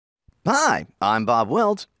Hi, I'm Bob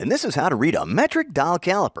Welds, and this is how to read a metric dial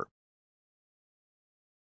caliper.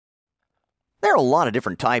 There are a lot of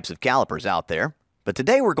different types of calipers out there, but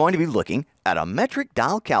today we're going to be looking at a metric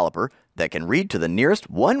dial caliper that can read to the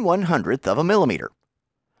nearest 1/100th of a millimeter.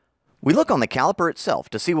 We look on the caliper itself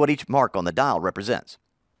to see what each mark on the dial represents.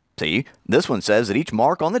 See, this one says that each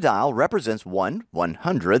mark on the dial represents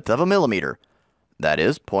 1/100th of a millimeter. That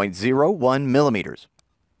is 0.01 millimeters.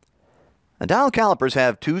 The dial calipers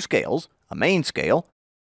have two scales, a main scale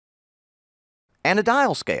and a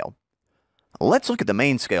dial scale. Let's look at the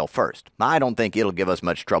main scale first. I don't think it'll give us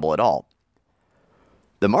much trouble at all.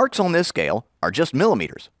 The marks on this scale are just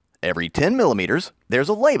millimeters. Every 10 millimeters, there's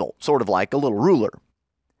a label, sort of like a little ruler.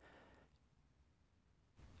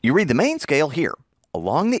 You read the main scale here,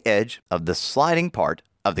 along the edge of the sliding part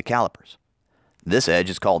of the calipers. This edge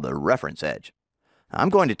is called the reference edge. I'm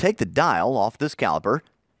going to take the dial off this caliper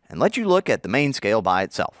and let you look at the main scale by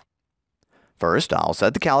itself. First, I'll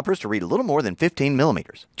set the calipers to read a little more than 15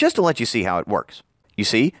 millimeters, just to let you see how it works. You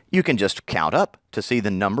see, you can just count up to see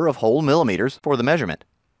the number of whole millimeters for the measurement,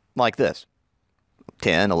 like this.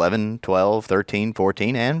 10, 11, 12, 13,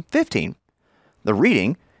 14, and 15. The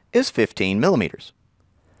reading is 15 millimeters.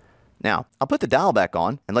 Now, I'll put the dial back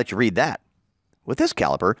on and let you read that. With this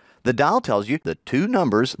caliper, the dial tells you the two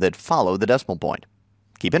numbers that follow the decimal point.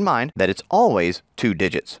 Keep in mind that it's always two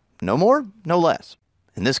digits, no more, no less.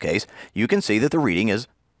 In this case, you can see that the reading is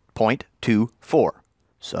 0.24.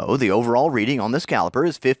 So the overall reading on this caliper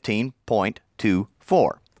is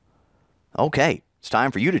 15.24. Okay, it's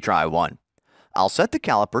time for you to try one. I'll set the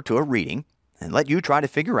caliper to a reading and let you try to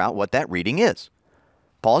figure out what that reading is.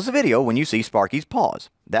 Pause the video when you see Sparky's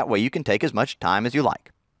pause. That way you can take as much time as you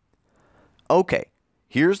like. Okay,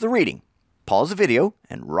 here's the reading. Pause the video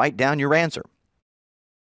and write down your answer.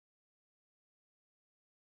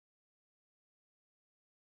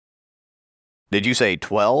 Did you say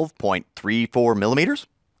 12.34 millimeters?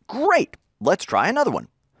 Great! Let's try another one.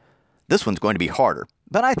 This one's going to be harder,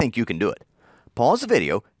 but I think you can do it. Pause the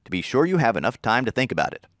video to be sure you have enough time to think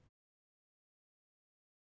about it.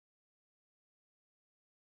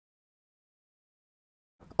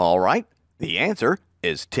 All right, the answer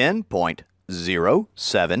is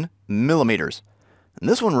 10.07 millimeters. And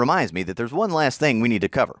this one reminds me that there's one last thing we need to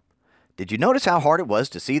cover. Did you notice how hard it was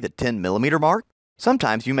to see the 10 millimeter mark?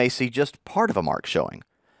 Sometimes you may see just part of a mark showing.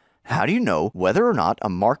 How do you know whether or not a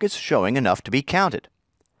mark is showing enough to be counted?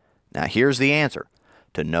 Now here's the answer.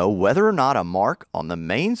 To know whether or not a mark on the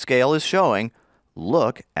main scale is showing,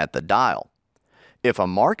 look at the dial. If a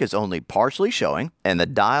mark is only partially showing and the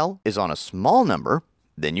dial is on a small number,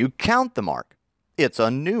 then you count the mark. It's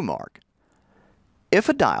a new mark. If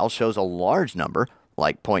a dial shows a large number,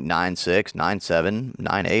 like 0.96, 97,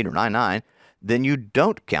 98, or 99, then you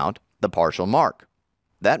don't count the partial mark.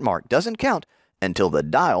 That mark doesn't count until the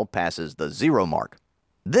dial passes the 0 mark.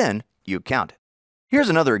 Then you count it. Here's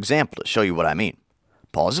another example to show you what I mean.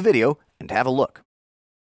 Pause the video and have a look.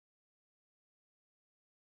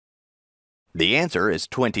 The answer is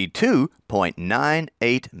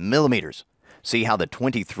 22.98 millimeters. See how the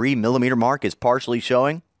 23 millimeter mark is partially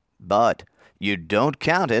showing? But you don't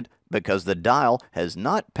count it because the dial has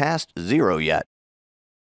not passed 0 yet.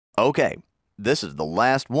 Okay, this is the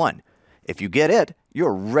last one. If you get it,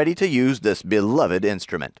 you're ready to use this beloved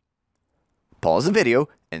instrument. Pause the video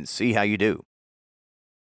and see how you do.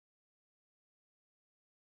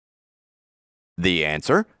 The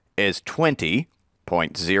answer is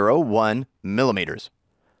 20.01 millimeters.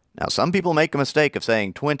 Now, some people make a mistake of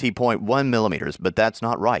saying 20.1 millimeters, but that's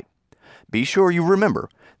not right. Be sure you remember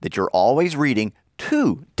that you're always reading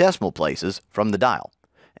 2 decimal places from the dial,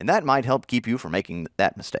 and that might help keep you from making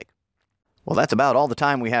that mistake. Well, that's about all the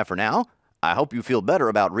time we have for now. I hope you feel better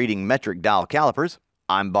about reading metric dial calipers.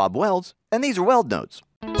 I'm Bob Welds, and these are Weld Notes.